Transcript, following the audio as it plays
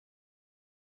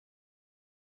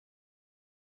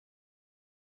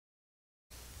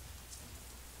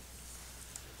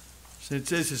Since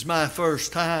this is my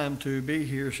first time to be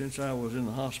here since I was in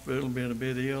the hospital and been a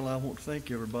bit ill, I want to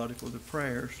thank everybody for the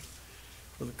prayers,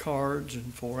 for the cards,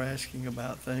 and for asking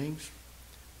about things.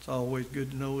 It's always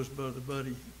good to know, as Brother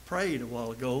Buddy prayed a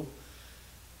while ago,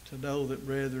 to know that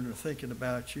brethren are thinking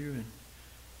about you. And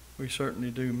we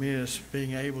certainly do miss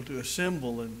being able to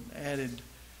assemble, and added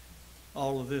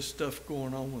all of this stuff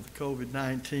going on with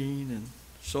COVID-19 and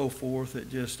so forth. It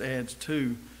just adds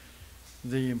to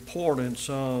the importance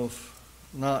of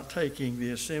not taking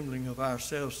the assembling of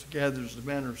ourselves together as the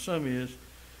manner of some is,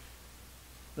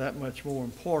 that much more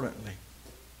importantly.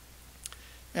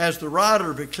 As the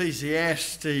writer of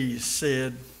Ecclesiastes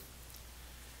said,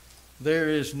 there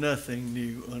is nothing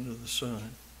new under the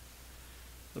sun.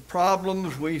 The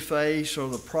problems we face are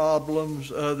the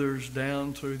problems others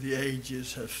down through the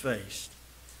ages have faced.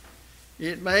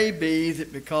 It may be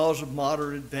that because of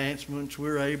modern advancements,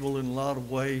 we're able in a lot of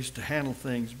ways to handle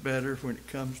things better when it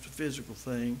comes to physical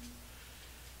things.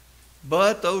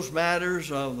 But those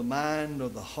matters of the mind or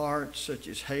the heart, such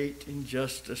as hate,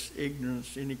 injustice,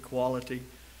 ignorance, inequality,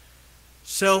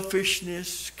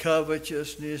 selfishness,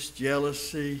 covetousness,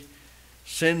 jealousy,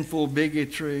 sinful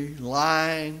bigotry,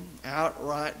 lying,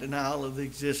 outright denial of the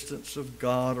existence of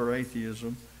God or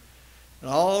atheism, and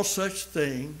all such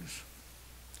things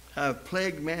have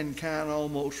plagued mankind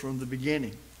almost from the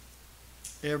beginning,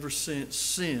 ever since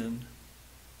sin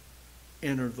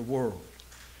entered the world.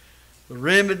 The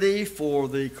remedy for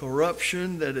the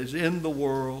corruption that is in the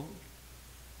world,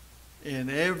 in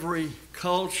every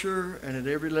culture and at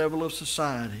every level of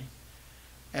society,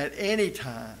 at any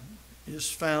time,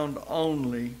 is found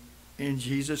only in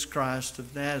Jesus Christ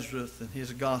of Nazareth and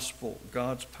his gospel,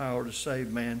 God's power to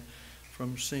save man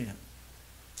from sin.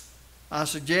 I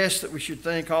suggest that we should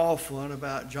think often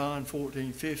about John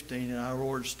 14:15 and our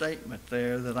Lord's statement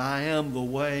there, that I am the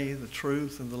way, the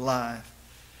truth, and the life,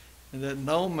 and that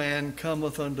no man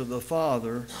cometh unto the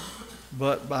Father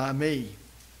but by me.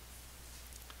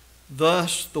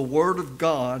 Thus, the Word of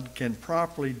God can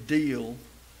properly deal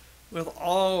with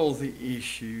all the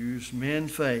issues men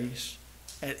face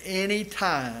at any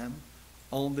time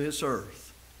on this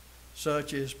earth,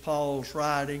 such as Paul's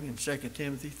writing in 2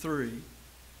 Timothy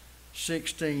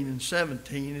 3:16 and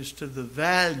 17 as to the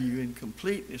value and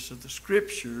completeness of the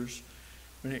Scriptures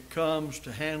when it comes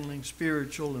to handling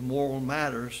spiritual and moral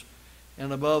matters,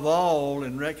 and above all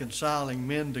in reconciling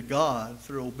men to God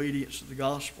through obedience to the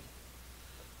gospel.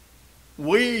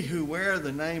 We who wear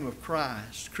the name of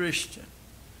Christ, Christian,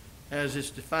 as it's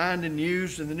defined and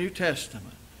used in the New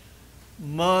Testament,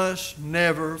 must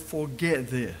never forget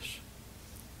this.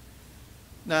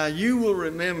 Now, you will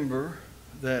remember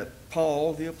that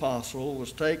Paul the Apostle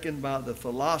was taken by the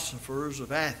philosophers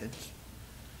of Athens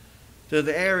to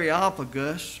the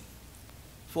Areopagus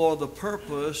for the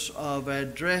purpose of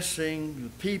addressing the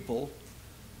people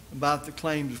about the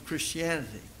claims of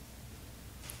Christianity.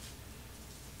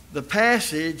 The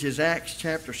passage is Acts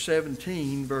chapter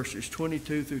 17, verses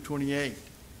 22 through 28.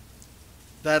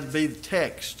 That'll be the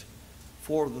text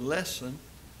for the lesson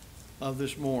of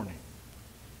this morning.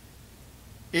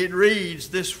 It reads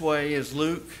this way as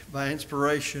Luke, by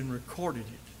inspiration, recorded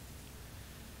it.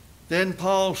 Then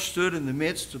Paul stood in the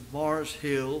midst of Mars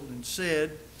Hill and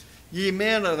said, Ye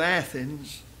men of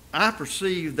Athens, I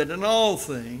perceive that in all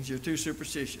things you're too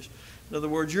superstitious. In other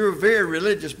words, you're a very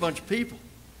religious bunch of people.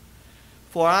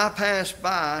 For I passed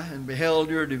by and beheld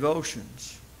your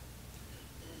devotions.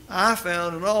 I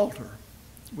found an altar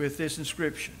with this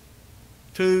inscription,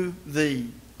 To the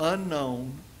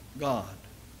unknown God,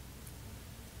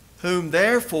 whom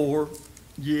therefore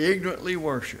ye ignorantly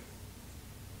worship.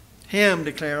 Him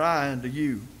declare I unto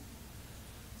you,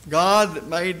 God that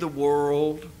made the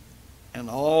world and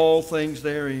all things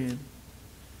therein,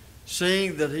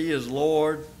 seeing that he is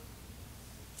Lord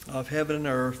of heaven and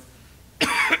earth,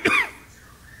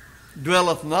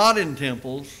 dwelleth not in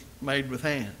temples made with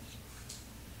hands,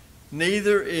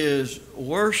 neither is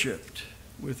worshipped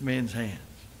with men's hands,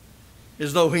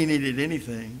 as though he needed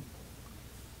anything,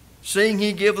 seeing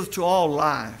he giveth to all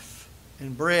life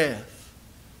and breath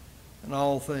and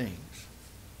all things,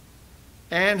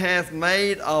 and hath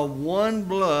made of one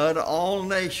blood all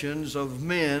nations of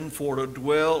men for to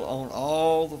dwell on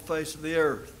all the face of the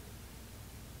earth.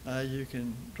 Now you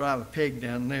can drive a peg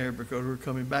down there because we're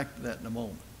coming back to that in a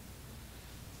moment.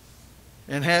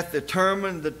 And hath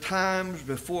determined the times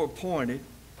before appointed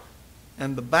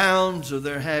and the bounds of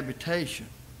their habitation,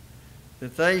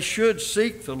 that they should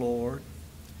seek the Lord,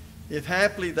 if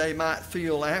haply they might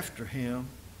feel after him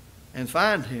and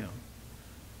find him,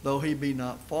 though he be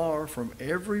not far from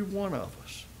every one of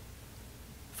us.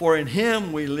 For in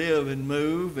him we live and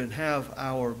move and have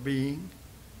our being,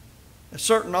 As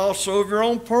certain also of your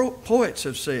own poets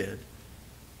have said,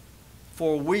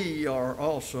 for we are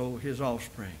also his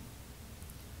offspring.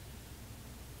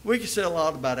 We could say a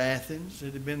lot about Athens.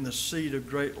 It had been the seat of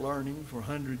great learning for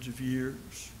hundreds of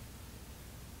years.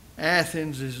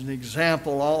 Athens is an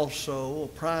example also, a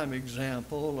prime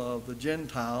example of the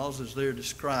Gentiles as they're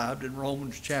described in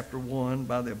Romans chapter 1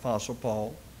 by the Apostle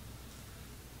Paul.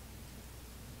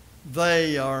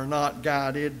 They are not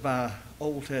guided by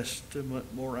Old Testament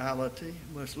morality,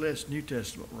 much less New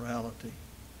Testament morality.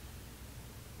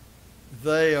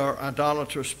 They are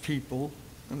idolatrous people,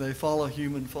 and they follow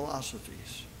human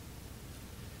philosophies.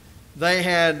 They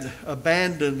had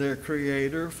abandoned their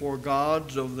Creator for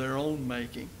gods of their own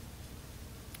making.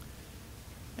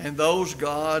 And those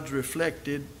gods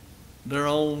reflected their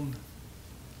own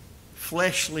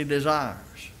fleshly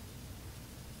desires.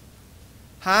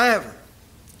 However,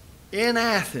 in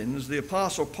Athens, the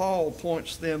Apostle Paul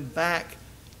points them back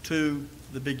to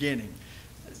the beginning.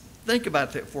 Think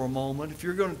about that for a moment. If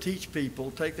you're going to teach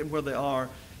people, take them where they are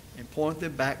and point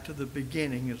them back to the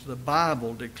beginning, as the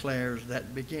Bible declares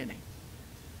that beginning.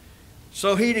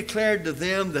 So he declared to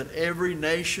them that every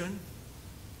nation,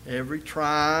 every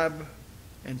tribe,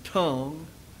 and tongue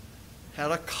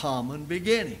had a common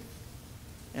beginning,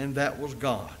 and that was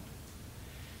God.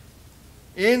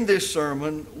 In this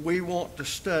sermon, we want to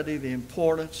study the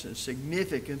importance and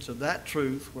significance of that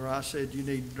truth, where I said you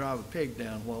need to drive a peg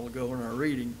down a while ago in our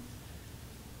reading.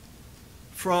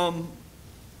 From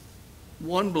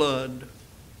one blood,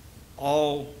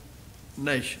 all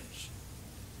nations.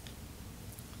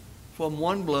 From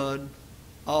one blood,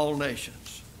 all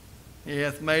nations. He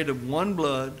hath made of one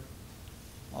blood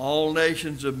all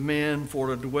nations of men for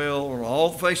to dwell on all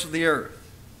the face of the earth.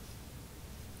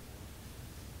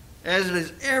 As it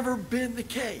has ever been the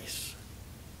case,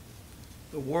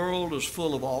 the world is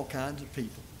full of all kinds of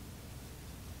people.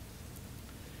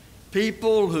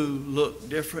 People who look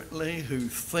differently, who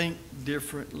think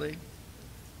differently,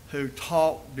 who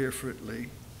talk differently.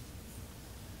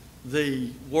 The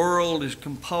world is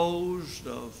composed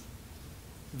of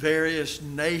various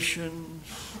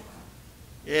nations,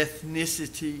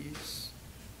 ethnicities,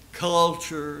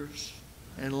 cultures,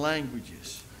 and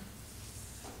languages.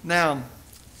 Now,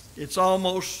 it's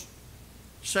almost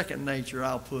second nature,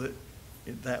 I'll put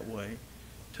it that way,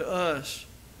 to us,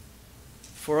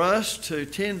 for us to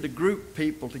tend to group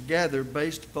people together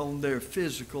based upon their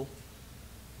physical,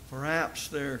 perhaps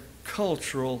their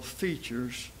cultural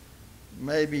features,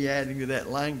 maybe adding to that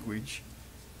language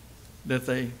that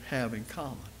they have in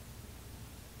common.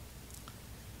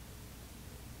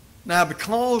 Now,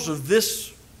 because of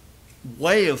this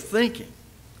way of thinking,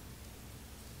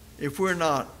 if we're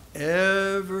not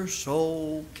ever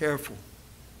so careful,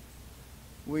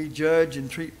 we judge and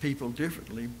treat people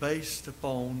differently based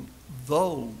upon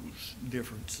those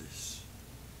differences.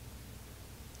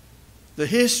 The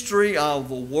history of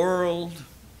the world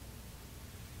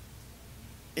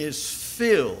is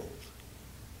filled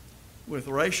with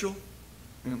racial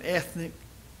and ethnic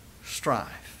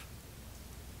strife.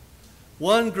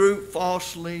 One group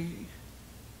falsely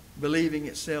believing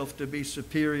itself to be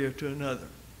superior to another.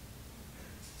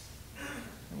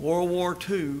 In World War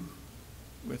II,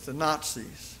 with the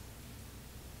Nazis,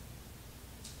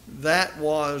 that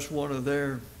was one of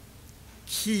their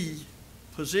key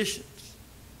positions,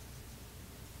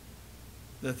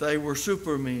 that they were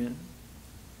supermen,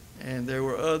 and there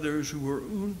were others who were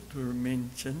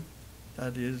Untermenschen,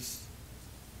 that is,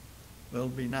 well,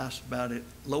 be nice about it,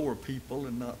 lower people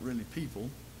and not really people.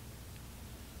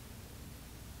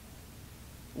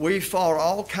 We fought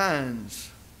all kinds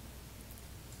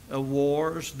of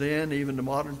wars then, even to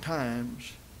modern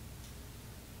times,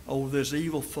 over this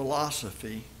evil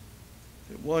philosophy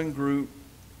that one group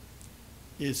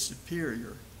is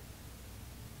superior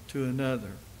to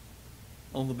another,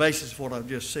 on the basis of what I've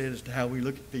just said as to how we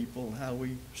look at people and how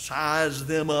we size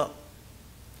them up.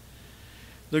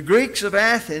 The Greeks of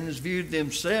Athens viewed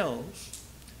themselves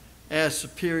as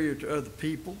superior to other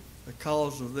people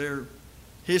because of their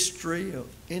history of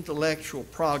intellectual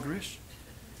progress,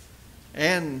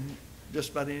 and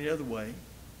just about any other way.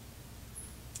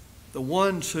 The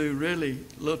ones who really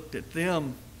looked at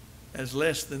them as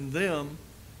less than them,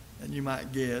 and you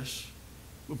might guess,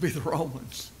 would be the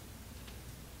Romans.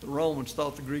 The Romans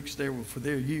thought the Greeks there were for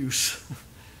their use.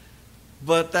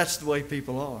 But that's the way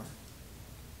people are.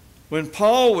 When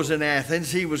Paul was in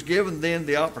Athens, he was given then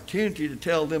the opportunity to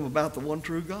tell them about the one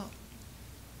true God.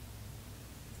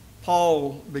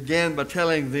 Paul began by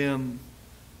telling them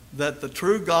that the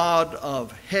true God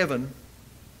of heaven,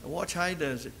 and watch how he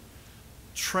does it,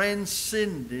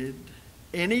 transcended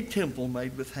any temple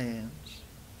made with hands,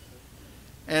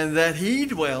 and that he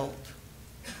dwelt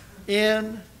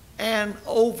in and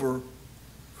over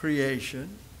creation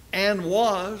and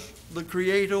was the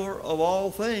creator of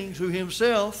all things, who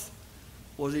himself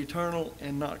was eternal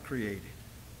and not created.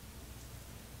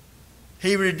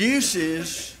 He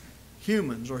reduces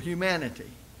humans or humanity,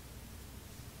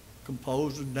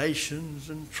 composed of nations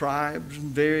and tribes and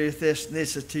various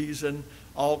ethnicities and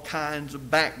all kinds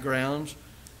of backgrounds,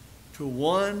 to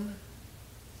one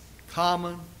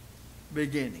common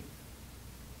beginning.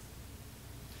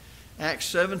 Acts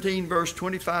 17, verse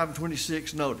 25 and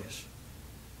 26, notice.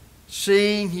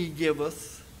 Seeing he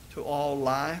giveth to all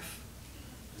life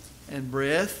and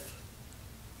breath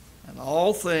and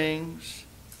all things,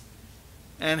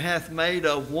 and hath made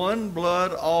of one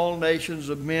blood all nations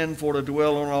of men for to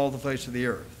dwell on all the face of the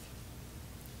earth.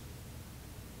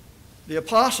 The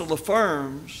apostle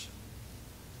affirms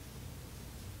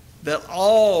that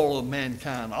all of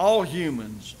mankind, all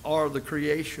humans, are the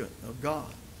creation of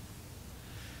God.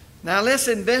 Now let's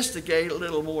investigate a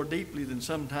little more deeply than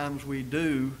sometimes we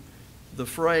do the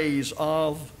phrase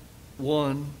of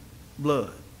one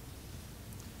blood.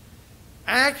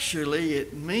 Actually,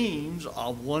 it means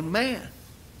of one man.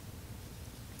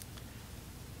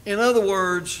 In other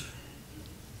words,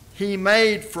 he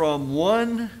made from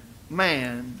one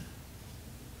man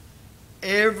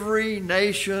every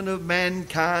nation of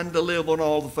mankind to live on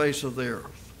all the face of the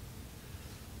earth.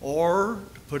 Or,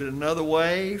 to put it another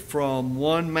way, from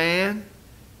one man,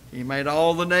 he made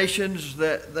all the nations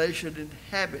that they should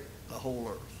inhabit the whole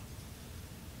earth.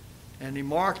 And he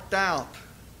marked out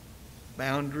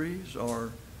boundaries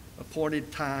or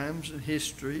appointed times in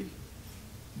history,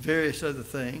 various other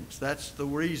things. That's the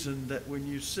reason that when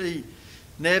you see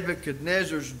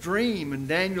Nebuchadnezzar's dream and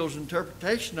Daniel's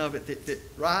interpretation of it, that fit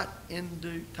right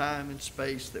into time and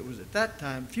space that was at that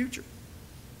time future.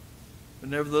 But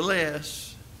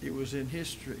nevertheless, it was in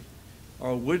history,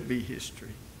 or would be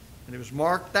history. And it was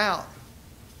marked out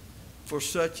for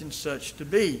such and such to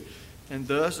be. And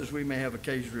thus, as we may have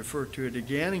occasion to refer to it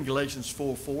again, in Galatians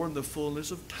 4:4, in the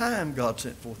fullness of time God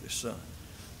sent forth his Son.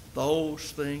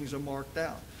 Those things are marked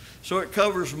out. So it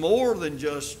covers more than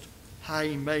just how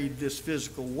he made this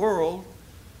physical world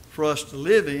for us to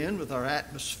live in with our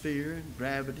atmosphere and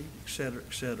gravity, etc.,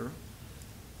 etc.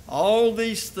 All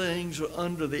these things are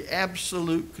under the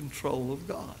absolute control of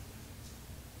God.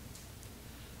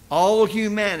 All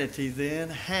humanity then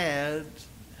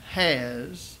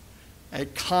has a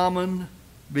common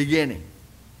beginning.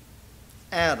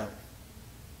 Adam,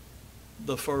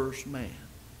 the first man.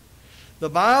 The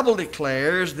Bible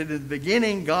declares that in the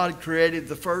beginning God created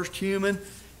the first human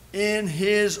in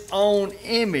his own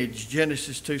image,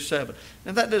 Genesis 2:7.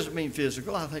 Now that doesn't mean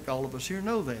physical. I think all of us here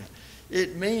know that.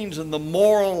 It means in the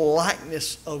moral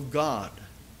likeness of God.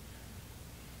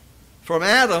 From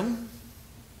Adam,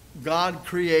 God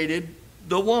created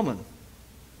the woman,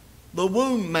 the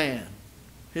womb man,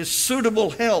 his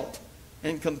suitable help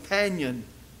and companion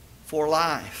for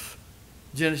life.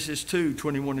 Genesis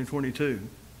 2:21 and 22.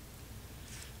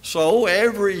 So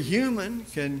every human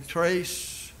can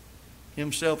trace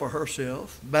himself or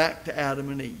herself back to Adam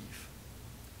and Eve.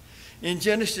 In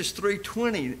Genesis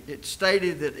 3:20, it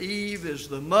stated that Eve is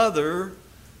the mother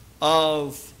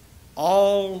of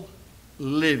all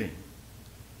living.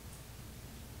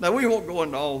 Now, we won't go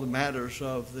into all the matters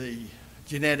of the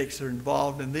genetics that are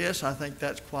involved in this. I think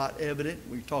that's quite evident.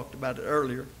 We talked about it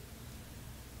earlier.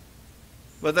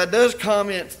 But that does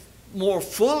comment more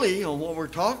fully on what we're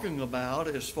talking about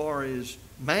as far as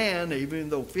man, even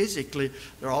though physically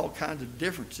there are all kinds of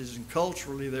differences, and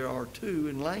culturally there are too,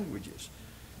 in languages.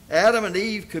 Adam and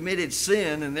Eve committed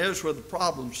sin, and there's where the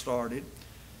problem started.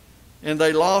 And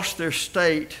they lost their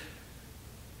state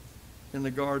in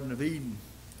the Garden of Eden,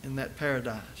 in that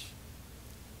paradise.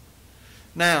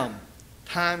 Now,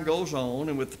 time goes on,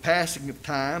 and with the passing of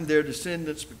time, their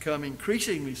descendants become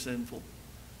increasingly sinful,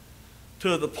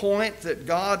 to the point that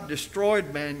God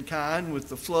destroyed mankind with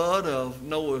the flood of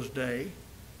Noah's day,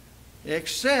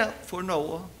 except for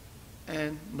Noah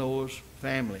and Noah's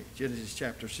family, Genesis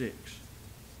chapter 6.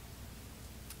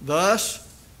 Thus,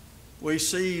 we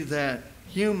see that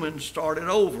humans started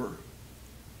over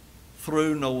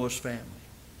through Noah's family.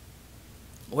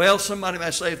 Well, somebody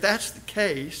might say, if that's the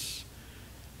case,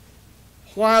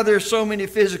 why are there so many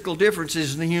physical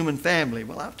differences in the human family?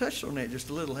 Well, I've touched on that just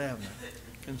a little, haven't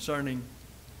I, concerning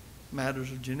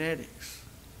matters of genetics.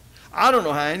 I don't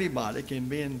know how anybody can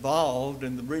be involved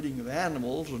in the breeding of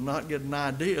animals and not get an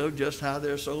idea of just how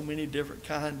there are so many different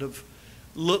kind of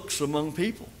looks among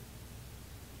people.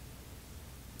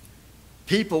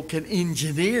 People can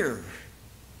engineer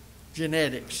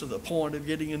genetics to the point of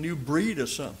getting a new breed of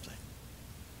something.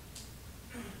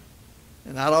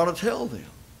 And that ought to tell them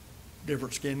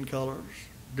different skin colors,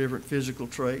 different physical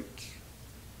traits,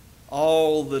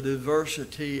 all the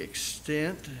diversity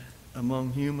extent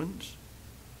among humans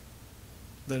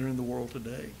that are in the world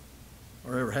today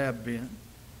or ever have been.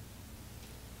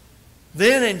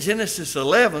 Then in Genesis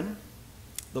 11,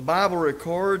 the Bible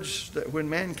records that when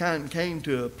mankind came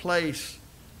to a place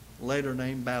later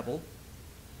named Babel,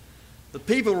 the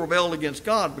people rebelled against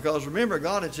God because, remember,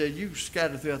 God had said, you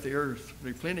scatter throughout the earth,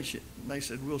 replenish it. And they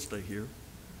said, we'll stay here.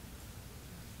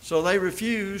 So they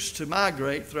refused to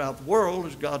migrate throughout the world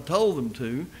as God told them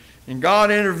to. And God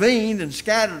intervened and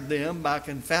scattered them by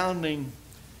confounding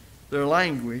their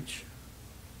language.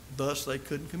 Thus, they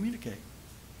couldn't communicate.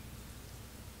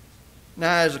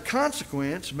 Now, as a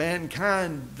consequence,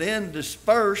 mankind then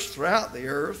dispersed throughout the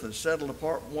earth and settled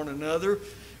apart from one another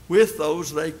with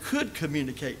those they could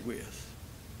communicate with.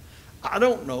 I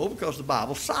don't know, because the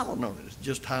Bible's silent on it,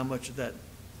 just how much of that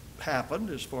happened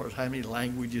as far as how many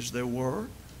languages there were.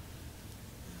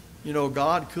 You know,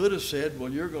 God could have said,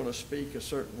 well, you're going to speak a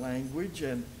certain language,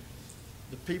 and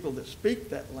the people that speak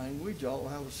that language all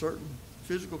have a certain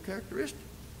physical characteristic.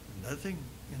 Nothing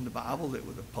in the Bible that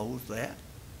would oppose that.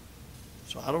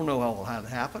 So I don't know how it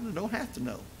happened. I don't have to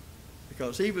know,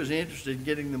 because he was interested in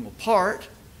getting them apart.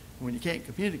 When you can't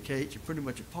communicate, you're pretty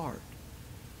much apart.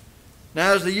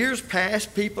 Now, as the years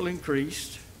passed, people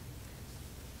increased.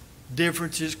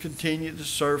 Differences continued to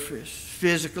surface,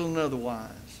 physical and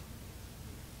otherwise,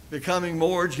 becoming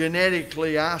more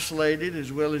genetically isolated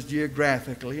as well as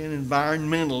geographically and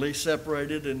environmentally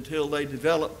separated until they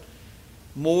developed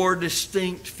more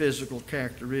distinct physical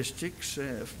characteristics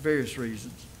for various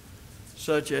reasons,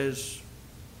 such as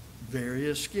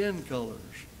various skin colors,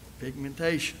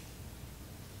 pigmentation.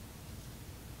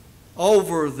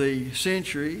 Over the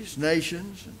centuries,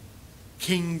 nations and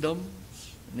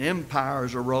kingdoms and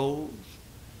empires arose.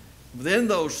 Within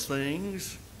those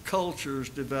things, cultures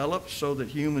developed so that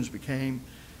humans became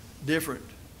different,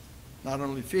 not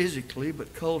only physically,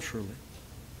 but culturally.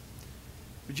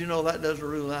 But you know, that doesn't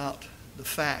rule out the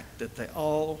fact that they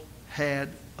all had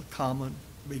a common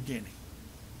beginning.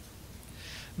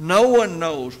 No one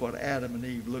knows what Adam and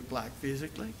Eve looked like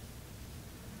physically.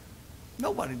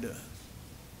 Nobody does.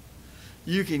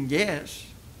 You can guess,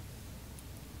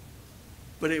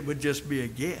 but it would just be a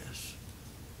guess.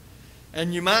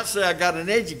 And you might say, I got an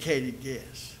educated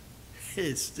guess.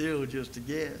 It's still just a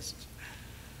guess.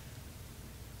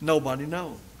 Nobody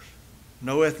knows.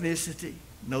 No ethnicity,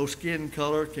 no skin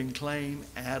color can claim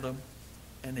Adam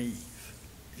and Eve.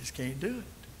 Just can't do it.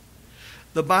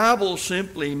 The Bible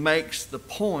simply makes the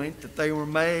point that they were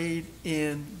made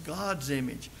in God's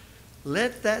image.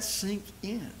 Let that sink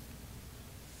in.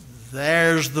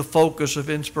 There's the focus of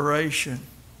inspiration.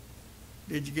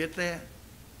 Did you get that?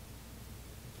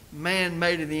 Man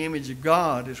made in the image of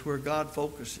God is where God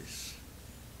focuses.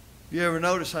 You ever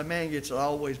notice how man gets it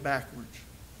always backwards?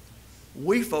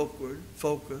 We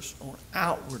focus on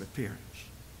outward appearance.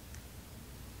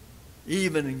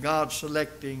 Even in God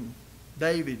selecting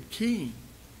David king,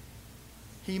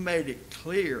 he made it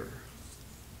clear,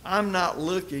 I'm not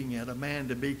looking at a man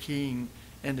to be king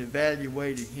and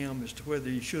evaluating him as to whether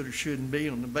he should or shouldn't be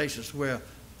on the basis where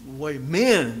the way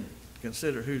men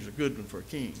consider who's a good one for a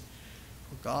king.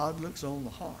 Well, God looks on the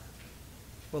heart.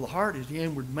 Well, the heart is the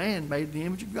inward man made in the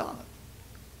image of God.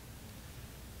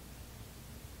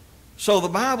 So the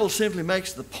Bible simply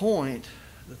makes the point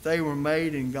that they were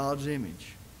made in God's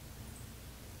image.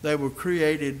 They were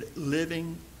created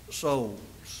living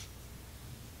souls.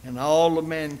 And all of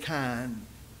mankind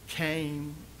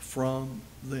came from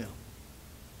them.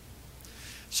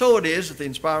 So it is that the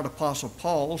inspired Apostle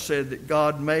Paul said that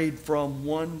God made from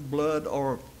one blood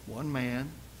or one man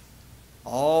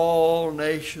all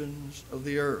nations of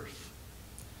the earth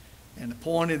and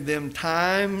appointed them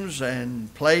times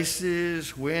and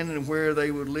places when and where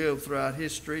they would live throughout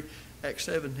history. Acts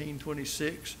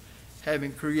 17:26,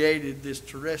 having created this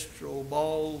terrestrial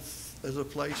ball as a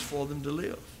place for them to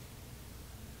live.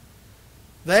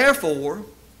 Therefore,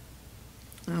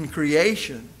 in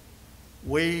creation,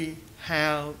 we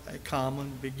have a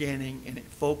common beginning, and it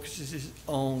focuses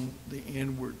on the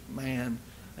inward man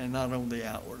and not on the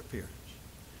outward appearance.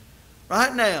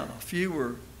 Right now, if you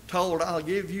were told, I'll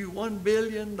give you $1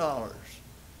 billion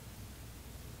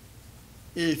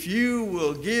if you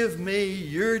will give me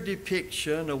your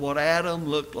depiction of what Adam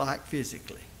looked like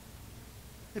physically,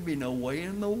 there'd be no way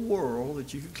in the world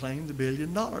that you could claim the $1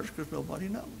 billion because nobody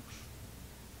knows.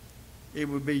 It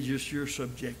would be just your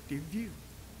subjective view.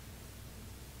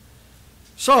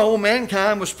 So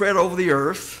mankind was spread over the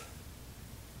earth.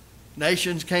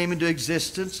 Nations came into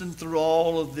existence, and through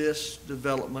all of this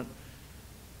development,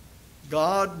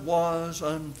 God was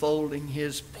unfolding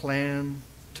His plan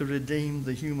to redeem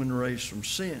the human race from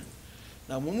sin.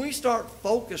 Now, when we start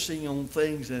focusing on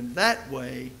things in that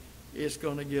way, it's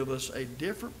going to give us a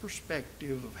different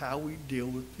perspective of how we deal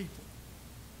with people.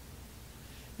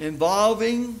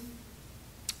 Involving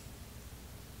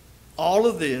all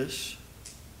of this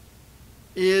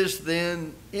is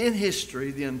then, in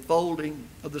history, the unfolding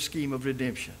of the scheme of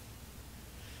redemption.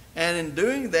 And in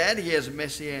doing that, He has a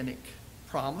messianic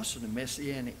promise and a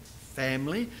messianic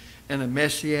family and a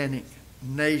messianic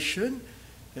nation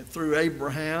that through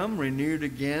Abraham renewed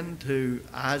again to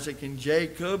Isaac and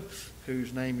Jacob,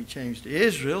 whose name He changed to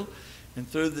Israel. And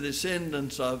through the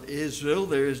descendants of Israel,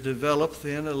 there is developed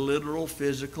then a literal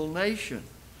physical nation.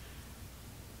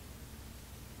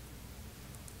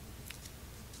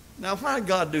 Now, why did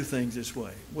God do things this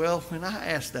way? Well, when I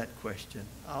asked that question,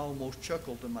 I almost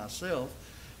chuckled to myself,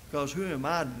 because who am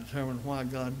I to determine why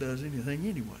God does anything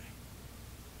anyway?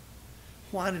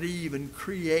 Why did He even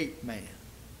create man?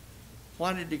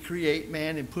 Why did He create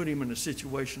man and put him in a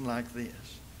situation like this?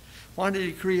 Why did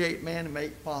He create man and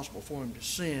make it possible for him to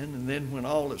sin? And then when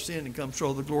all have sinned and come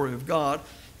short of the glory of God,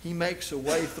 He makes a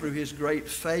way through His great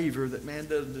favor that man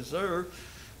doesn't deserve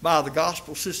by the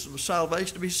gospel system of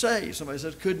salvation to be saved. Somebody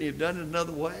says, couldn't He have done it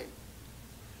another way?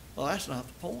 Well, that's not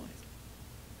the point.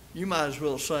 You might as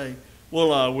well say,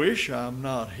 well, I wish I'm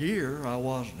not here. I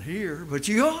wasn't here. But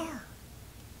you are.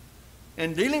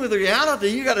 And dealing with the reality,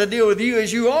 you got to deal with you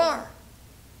as you are.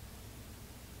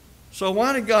 So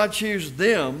why did God choose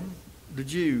them, the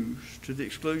Jews, to the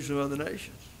exclusion of other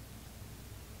nations?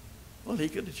 Well, He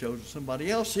could have chosen somebody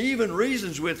else. He even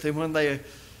reasons with them when they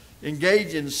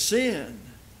engage in sin.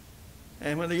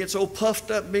 And when they get so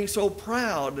puffed up, being so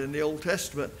proud in the Old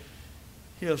Testament,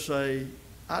 He'll say,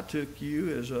 I took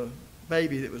you as a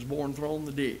baby that was born thrown in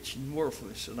the ditch and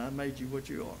worthless, and I made you what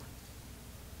you are.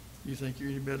 You think you're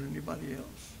any better than anybody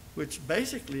else? Which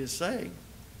basically is saying,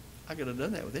 I could have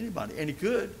done that with anybody, and He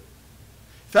could.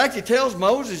 In fact, He tells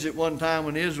Moses at one time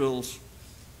when Israel's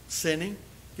sinning,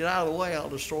 get out of the way, I'll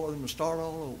destroy them and start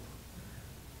all over.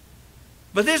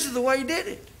 But this is the way He did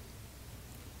it.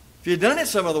 If He had done it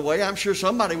some other way, I'm sure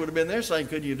somebody would have been there saying,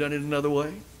 couldn't you have done it another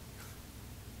way?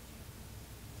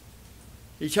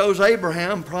 He chose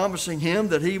Abraham, promising him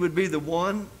that he would be the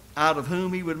one out of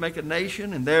whom He would make a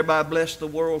nation and thereby bless the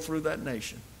world through that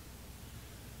nation.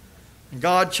 And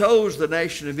God chose the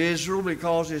nation of Israel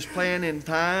because His plan in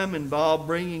time involved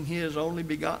bringing His only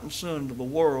begotten Son to the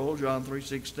world, John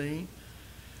 3:16,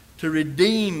 to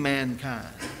redeem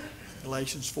mankind.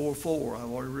 Galatians 4:4, I've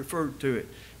already referred to it.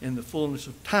 In the fullness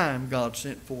of time, God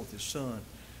sent forth His Son,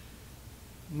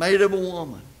 made of a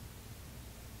woman.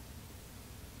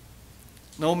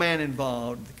 No man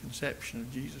involved in the conception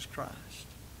of Jesus Christ.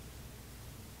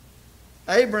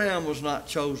 Abraham was not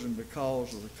chosen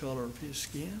because of the color of his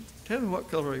skin. Tell me what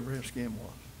color Abraham's skin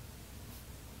was.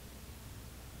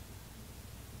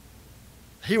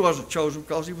 He wasn't chosen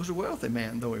because he was a wealthy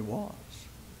man, though he was.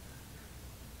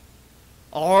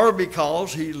 Or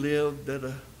because he lived at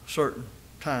a certain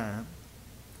time.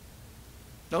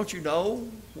 Don't you know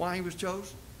why he was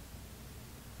chosen?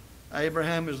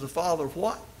 Abraham is the father of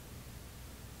what?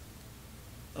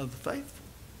 Of the faithful.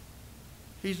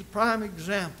 He's a prime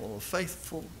example of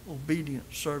faithful,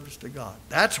 obedient service to God.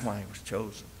 That's why he was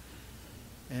chosen.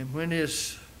 And when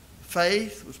his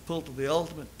faith was put to the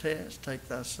ultimate test, take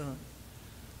thy son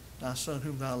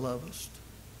whom thou lovest,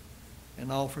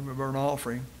 and offer him a burnt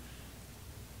offering,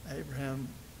 Abraham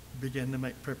began to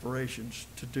make preparations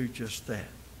to do just that.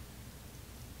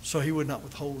 So he would not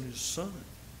withhold his son,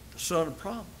 the son of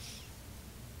promise,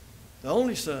 the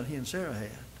only son he and Sarah had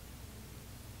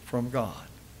from God.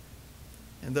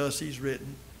 And thus he's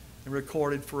written and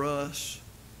recorded for us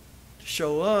to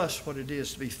show us what it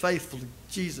is to be faithful to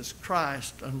Jesus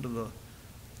Christ under the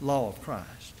law of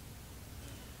Christ.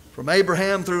 From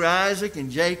Abraham through Isaac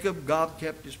and Jacob, God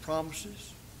kept His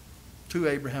promises to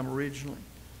Abraham originally.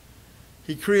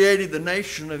 He created the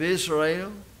nation of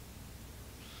Israel,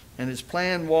 and His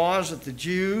plan was that the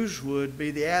Jews would be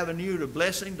the avenue to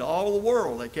blessing to all the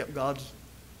world. They kept God's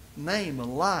name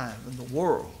alive in the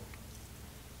world.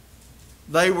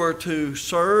 They were to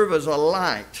serve as a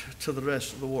light to the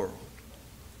rest of the world,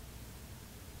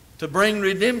 to bring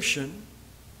redemption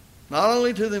not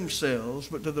only to themselves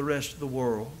but to the rest of the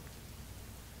world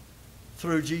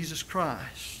through Jesus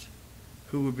Christ,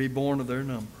 who would be born of their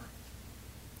number.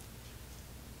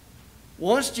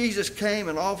 Once Jesus came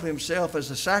and offered Himself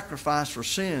as a sacrifice for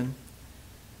sin,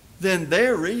 then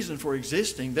their reason for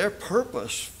existing, their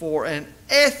purpose for an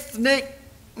ethnic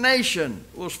nation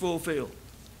was fulfilled.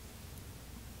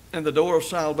 And the door of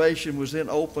salvation was then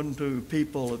opened to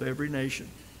people of every nation,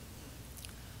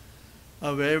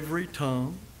 of every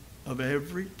tongue, of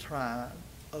every tribe,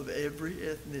 of every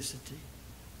ethnicity.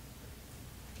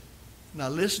 Now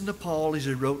listen to Paul as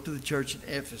he wrote to the church in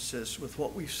Ephesus with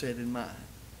what we've said in mind.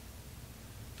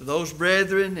 To those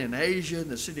brethren in Asia, in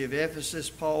the city of Ephesus,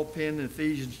 Paul penned in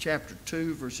Ephesians chapter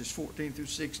 2, verses 14 through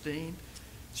 16,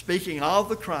 speaking of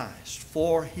the Christ,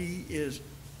 for he is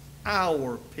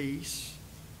our peace.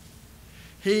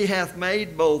 He hath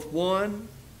made both one,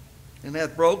 and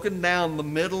hath broken down the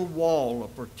middle wall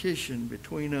of partition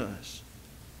between us,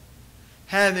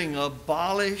 having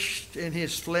abolished in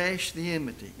his flesh the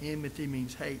enmity. Enmity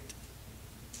means hate.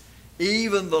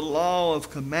 Even the law of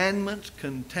commandments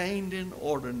contained in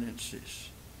ordinances,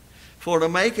 for to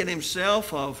make in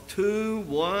himself of two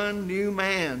one new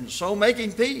man, so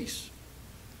making peace,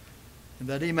 and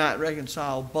that he might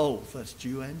reconcile both, that's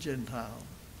Jew and Gentile,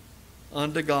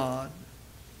 unto God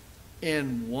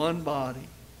in one body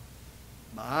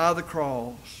by the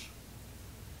cross,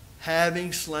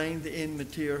 having slain the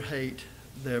enmity or hate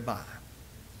thereby.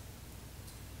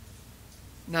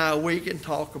 Now we can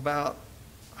talk about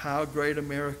how great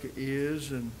America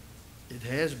is, and it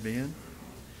has been.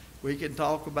 We can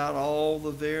talk about all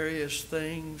the various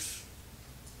things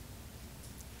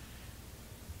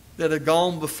that have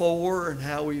gone before and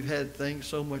how we've had things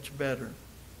so much better.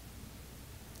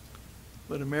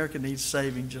 But America needs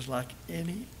saving just like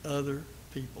any other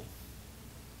people.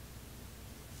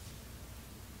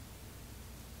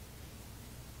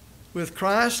 With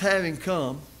Christ having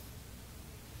come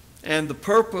and the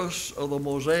purpose of the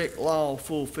Mosaic law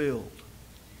fulfilled,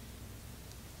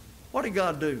 what did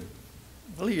God do?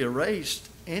 Well, he erased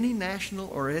any national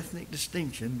or ethnic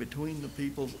distinction between the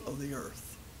peoples of the earth.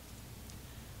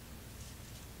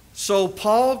 So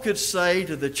Paul could say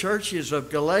to the churches of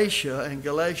Galatia in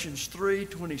Galatians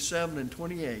 3:27 and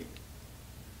 28,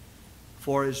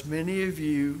 for as many of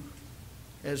you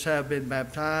as have been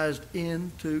baptized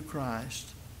into Christ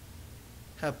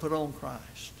have put on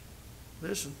Christ.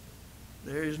 Listen,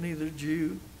 there is neither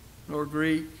Jew nor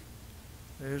Greek.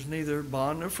 There is neither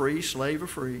bond nor free, slave or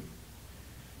free.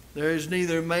 There is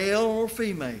neither male nor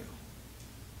female.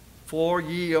 For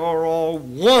ye are all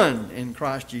one in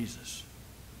Christ Jesus.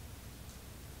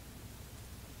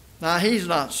 Now, he's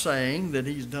not saying that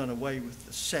he's done away with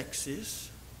the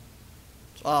sexes.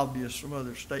 It's obvious from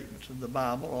other statements in the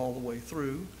Bible all the way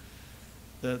through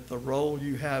that the role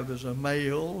you have as a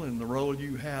male and the role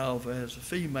you have as a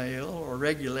female are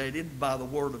regulated by the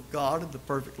Word of God and the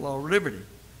perfect law of liberty.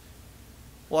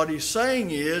 What he's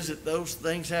saying is that those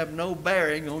things have no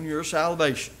bearing on your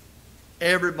salvation.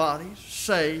 Everybody's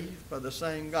saved by the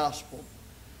same gospel,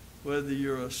 whether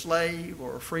you're a slave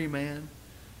or a free man,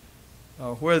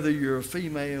 or whether you're a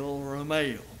female or a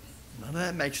male. None of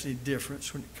that makes any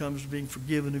difference when it comes to being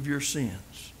forgiven of your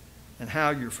sins and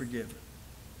how you're forgiven.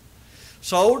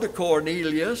 So to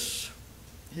Cornelius,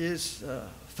 his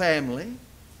family,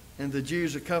 and the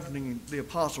Jews accompanying the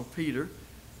Apostle Peter,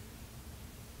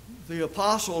 the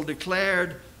apostle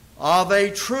declared, of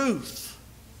a truth,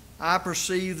 I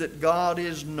perceive that God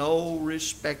is no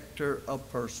respecter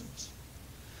of persons,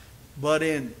 but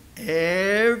in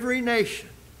every nation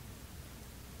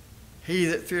he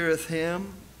that feareth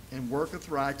him and worketh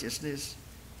righteousness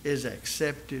is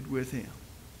accepted with him.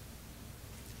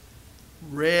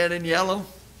 Red and yellow,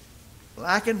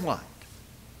 black and white,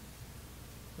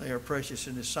 they are precious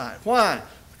in his sight. Why?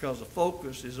 Because the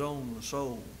focus is on the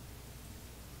soul.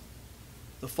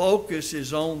 The focus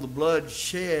is on the blood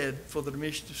shed for the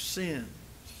remission of sins.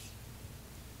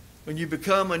 When you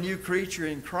become a new creature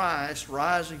in Christ,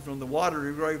 rising from the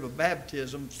watery grave of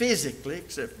baptism, physically,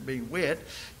 except for being wet,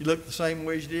 you look the same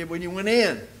way as you did when you went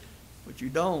in. But you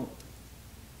don't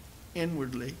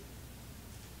inwardly.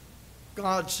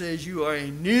 God says you are a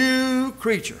new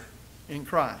creature in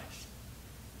Christ.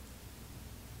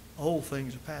 Old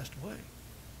things have passed away.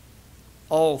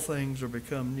 All things are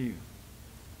become new.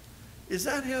 Is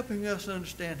that helping us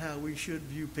understand how we should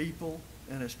view people,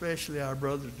 and especially our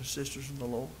brothers and sisters in the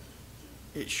Lord?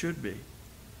 It should be.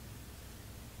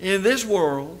 In this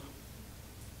world,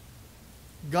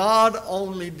 God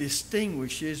only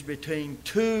distinguishes between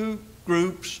two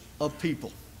groups of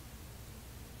people.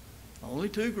 Only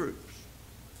two groups.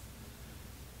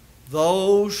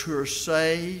 Those who are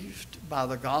saved by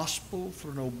the gospel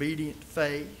through an obedient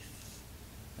faith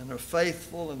and are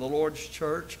faithful in the Lord's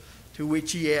church, to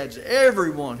which he adds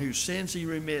everyone whose sins he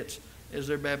remits as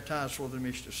they're baptized for the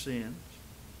remission of sins.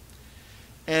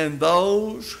 And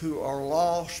those who are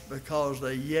lost because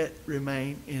they yet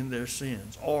remain in their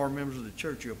sins, or members of the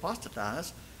church who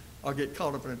apostatize or get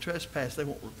caught up in a trespass they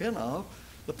won't repent of,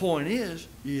 The point is,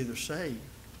 you're either saved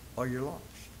or you're lost.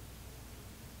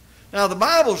 Now, the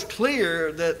Bible's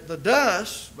clear that the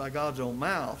dust, by God's own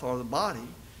mouth, or the body,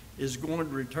 is going to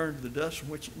return to the dust from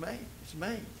which it's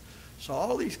made. So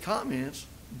all these comments,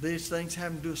 these things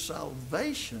having to do with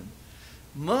salvation,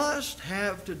 must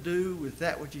have to do with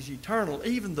that which is eternal.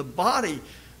 Even the body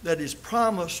that is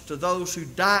promised to those who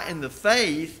die in the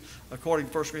faith, according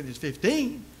to 1 Corinthians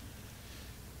 15,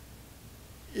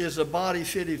 is a body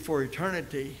fitted for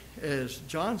eternity. As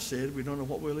John said, we don't know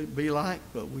what we'll be like,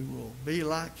 but we will be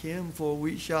like him, for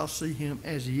we shall see him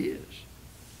as he is.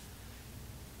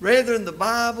 Rather than the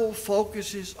Bible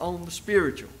focuses on the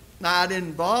spiritual. Now, it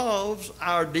involves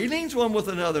our dealings one with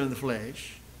another in the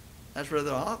flesh. That's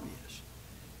rather obvious.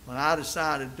 When I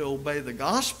decided to obey the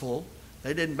gospel,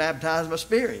 they didn't baptize my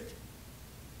spirit.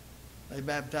 They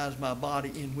baptized my body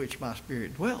in which my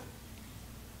spirit dwelt.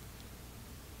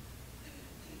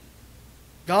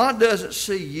 God doesn't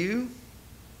see you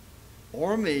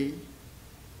or me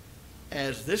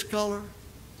as this color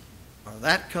or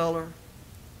that color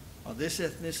or this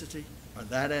ethnicity or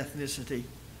that ethnicity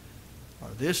or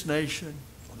this nation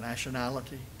or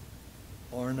nationality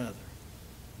or another,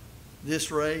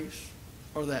 this race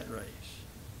or that race.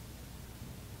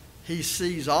 He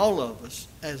sees all of us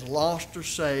as lost or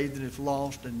saved, and if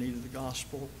lost, in need of the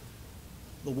gospel,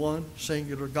 the one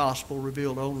singular gospel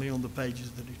revealed only on the pages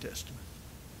of the New Testament.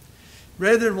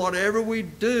 Rather than whatever we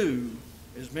do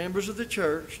as members of the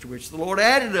church, to which the Lord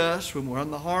added us, when we're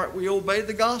on the heart, we obey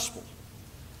the gospel.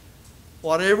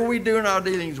 Whatever we do in our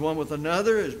dealings one with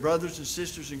another as brothers and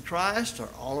sisters in Christ, or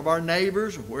all of our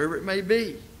neighbors, or wherever it may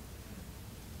be,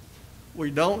 we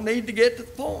don't need to get to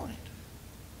the point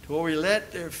to where we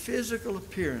let their physical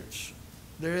appearance,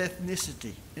 their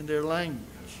ethnicity, and their language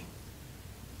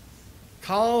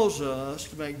cause us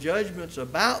to make judgments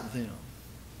about them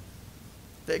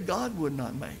that God would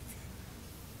not make.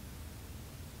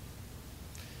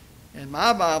 And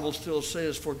my Bible still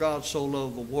says, for God so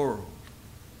loved the world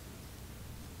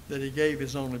that he gave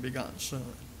his only begotten Son.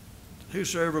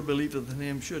 Whosoever believeth in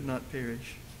him should not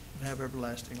perish, but have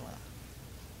everlasting life.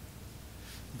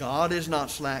 God is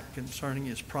not slack concerning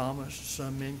his promise.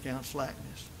 Some men count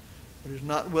slackness, but is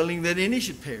not willing that any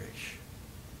should perish,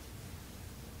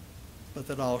 but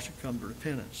that all should come to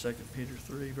repentance. 2 Peter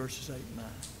 3, verses 8 and 9.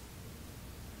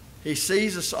 He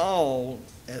sees us all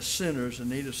as sinners in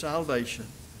need of salvation,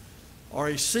 or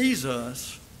he sees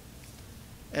us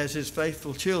as his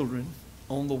faithful children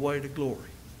on the way to glory.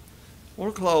 I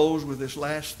want to close with this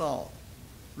last thought,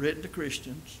 written to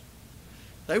Christians.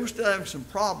 They were still having some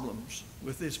problems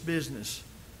with this business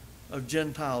of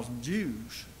Gentiles and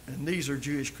Jews, and these are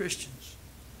Jewish Christians.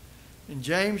 In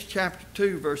James chapter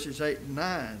 2, verses 8 and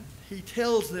 9, he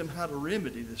tells them how to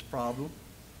remedy this problem.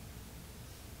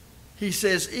 He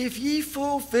says, if ye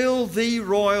fulfill the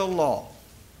royal law,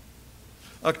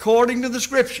 according to the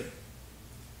Scripture,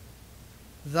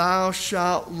 thou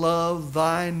shalt love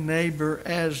thy neighbor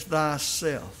as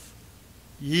thyself,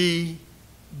 ye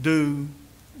do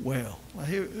well. Now,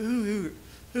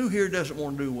 who here doesn't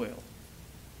want to do well?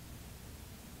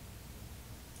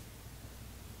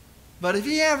 But if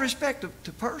ye have respect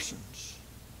to persons,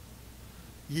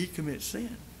 ye commit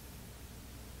sin,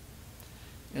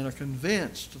 and are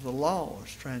convinced of the law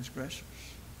as transgressors.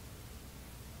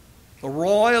 The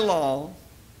royal law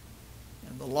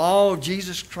and the law of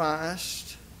Jesus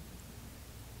Christ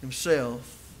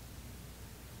himself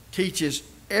teaches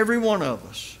every one of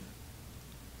us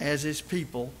as his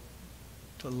people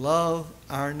to love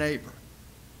our neighbor.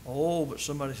 Oh, but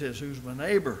somebody says, who's my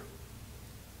neighbor?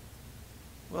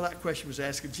 Well, that question was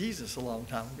asked of Jesus a long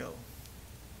time ago.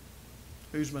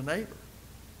 Who's my neighbor?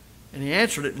 And he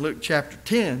answered it in Luke chapter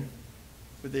 10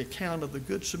 with the account of the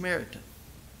Good Samaritan.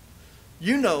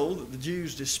 You know that the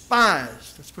Jews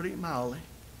despised, let's put it mildly,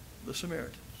 the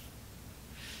Samaritans.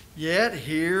 Yet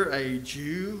here a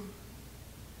Jew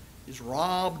is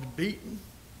robbed, beaten,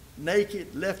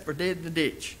 naked, left for dead in the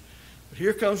ditch. But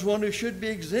here comes one who should be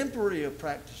exemplary of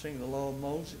practicing the law of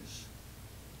Moses.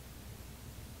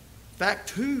 In fact,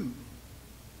 two,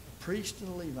 a priest and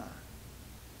a Levite.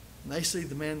 And they see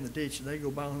the man in the ditch, and they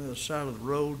go by on the other side of the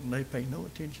road, and they pay no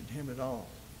attention to him at all.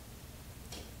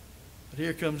 But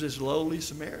here comes this lowly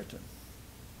Samaritan,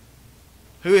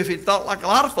 who, if he'd thought like a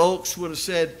lot of folks, would have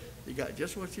said, you got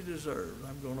just what you deserve.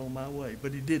 I'm going on my way.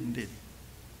 But he didn't, did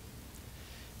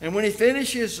he? And when he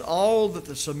finishes all that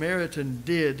the Samaritan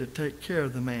did to take care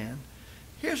of the man,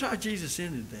 here's how Jesus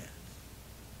ended that.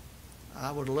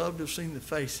 I would love to have seen the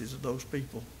faces of those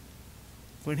people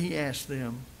when he asked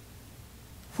them,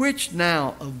 which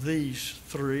now of these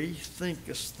three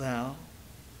thinkest thou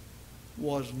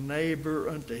was neighbor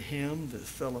unto him that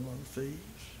fell among thieves.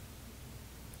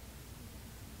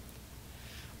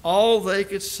 All they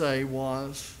could say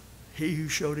was, he who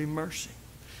showed him mercy.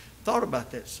 Thought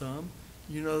about that some.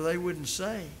 You know, they wouldn't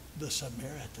say, the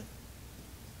Samaritan.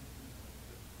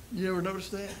 You ever notice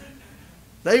that?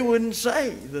 They wouldn't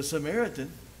say, the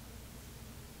Samaritan.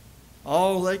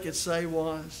 All they could say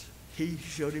was, he who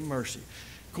showed him mercy.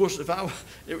 Of course, if I,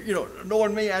 you know,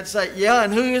 knowing me, I'd say, yeah,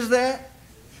 and who is that?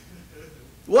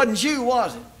 Wasn't you,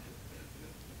 was it?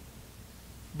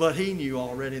 But he knew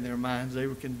already in their minds they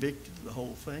were convicted of the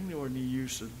whole thing. There wasn't any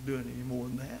use of doing any more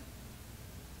than that.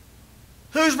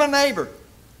 Who's my neighbor?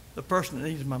 The person that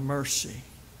needs my mercy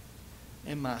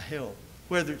and my help.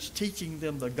 Whether it's teaching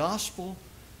them the gospel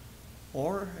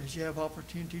or as you have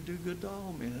opportunity to do good to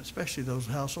all men, especially those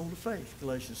of the household of faith,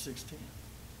 Galatians 6:10.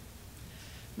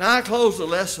 Now I close the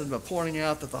lesson by pointing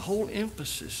out that the whole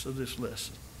emphasis of this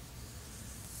lesson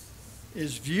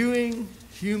is viewing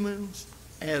humans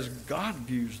as God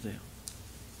views them.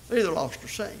 They're either lost or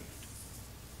saved.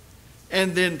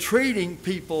 And then treating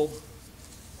people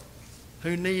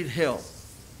who need help,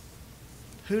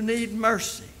 who need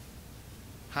mercy,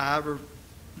 however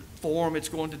form it's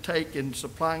going to take in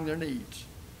supplying their needs,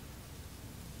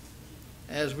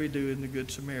 as we do in the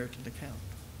Good Samaritan account.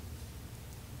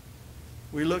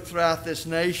 We look throughout this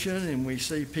nation and we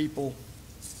see people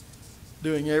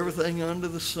doing everything under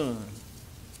the sun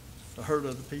to hurt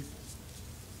other people.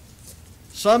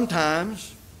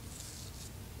 Sometimes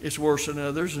it's worse than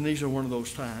others, and these are one of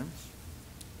those times.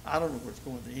 I don't know where it's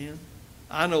going to end.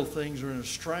 I know things are in a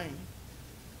strain.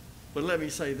 But let me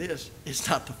say this, it's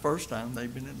not the first time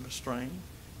they've been in a strain,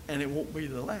 and it won't be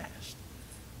the last.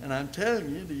 And I'm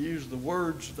telling you, to use the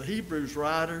words of the Hebrews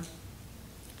writer,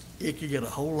 it could get a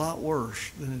whole lot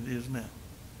worse than it is now.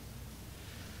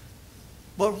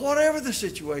 But whatever the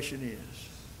situation is,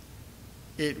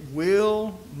 it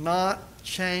will not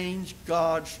change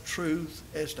God's truth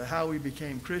as to how we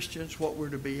became Christians, what we're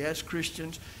to be as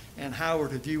Christians, and how we're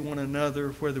to view one another,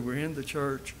 whether we're in the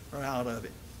church or out of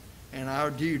it, and our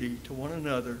duty to one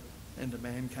another and to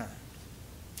mankind.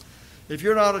 If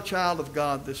you're not a child of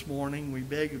God this morning, we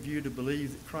beg of you to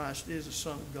believe that Christ is the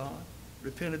Son of God.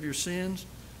 Repent of your sins,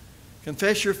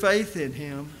 confess your faith in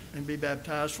him, and be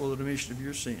baptized for the remission of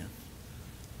your sin.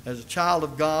 As a child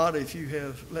of God, if you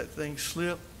have let things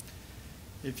slip,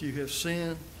 if you have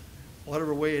sinned,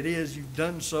 whatever way it is you've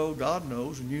done so, God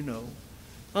knows and you know.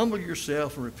 Humble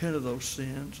yourself and repent of those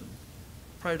sins and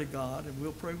pray to God, and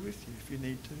we'll pray with you if you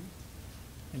need to.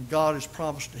 And God has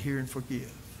promised to hear and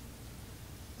forgive.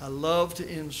 I love to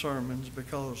end sermons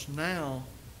because now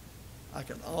I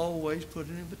can always put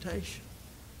an invitation.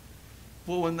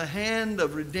 But when the hand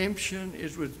of redemption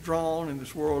is withdrawn and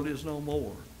this world is no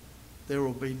more, there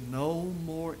will be no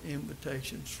more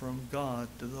invitations from God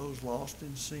to those lost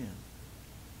in sin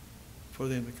for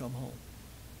them to come home.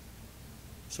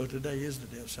 So today is the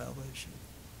day of salvation,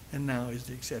 and now is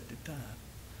the accepted time.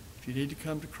 If you need to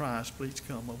come to Christ, please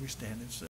come while we stand and sing.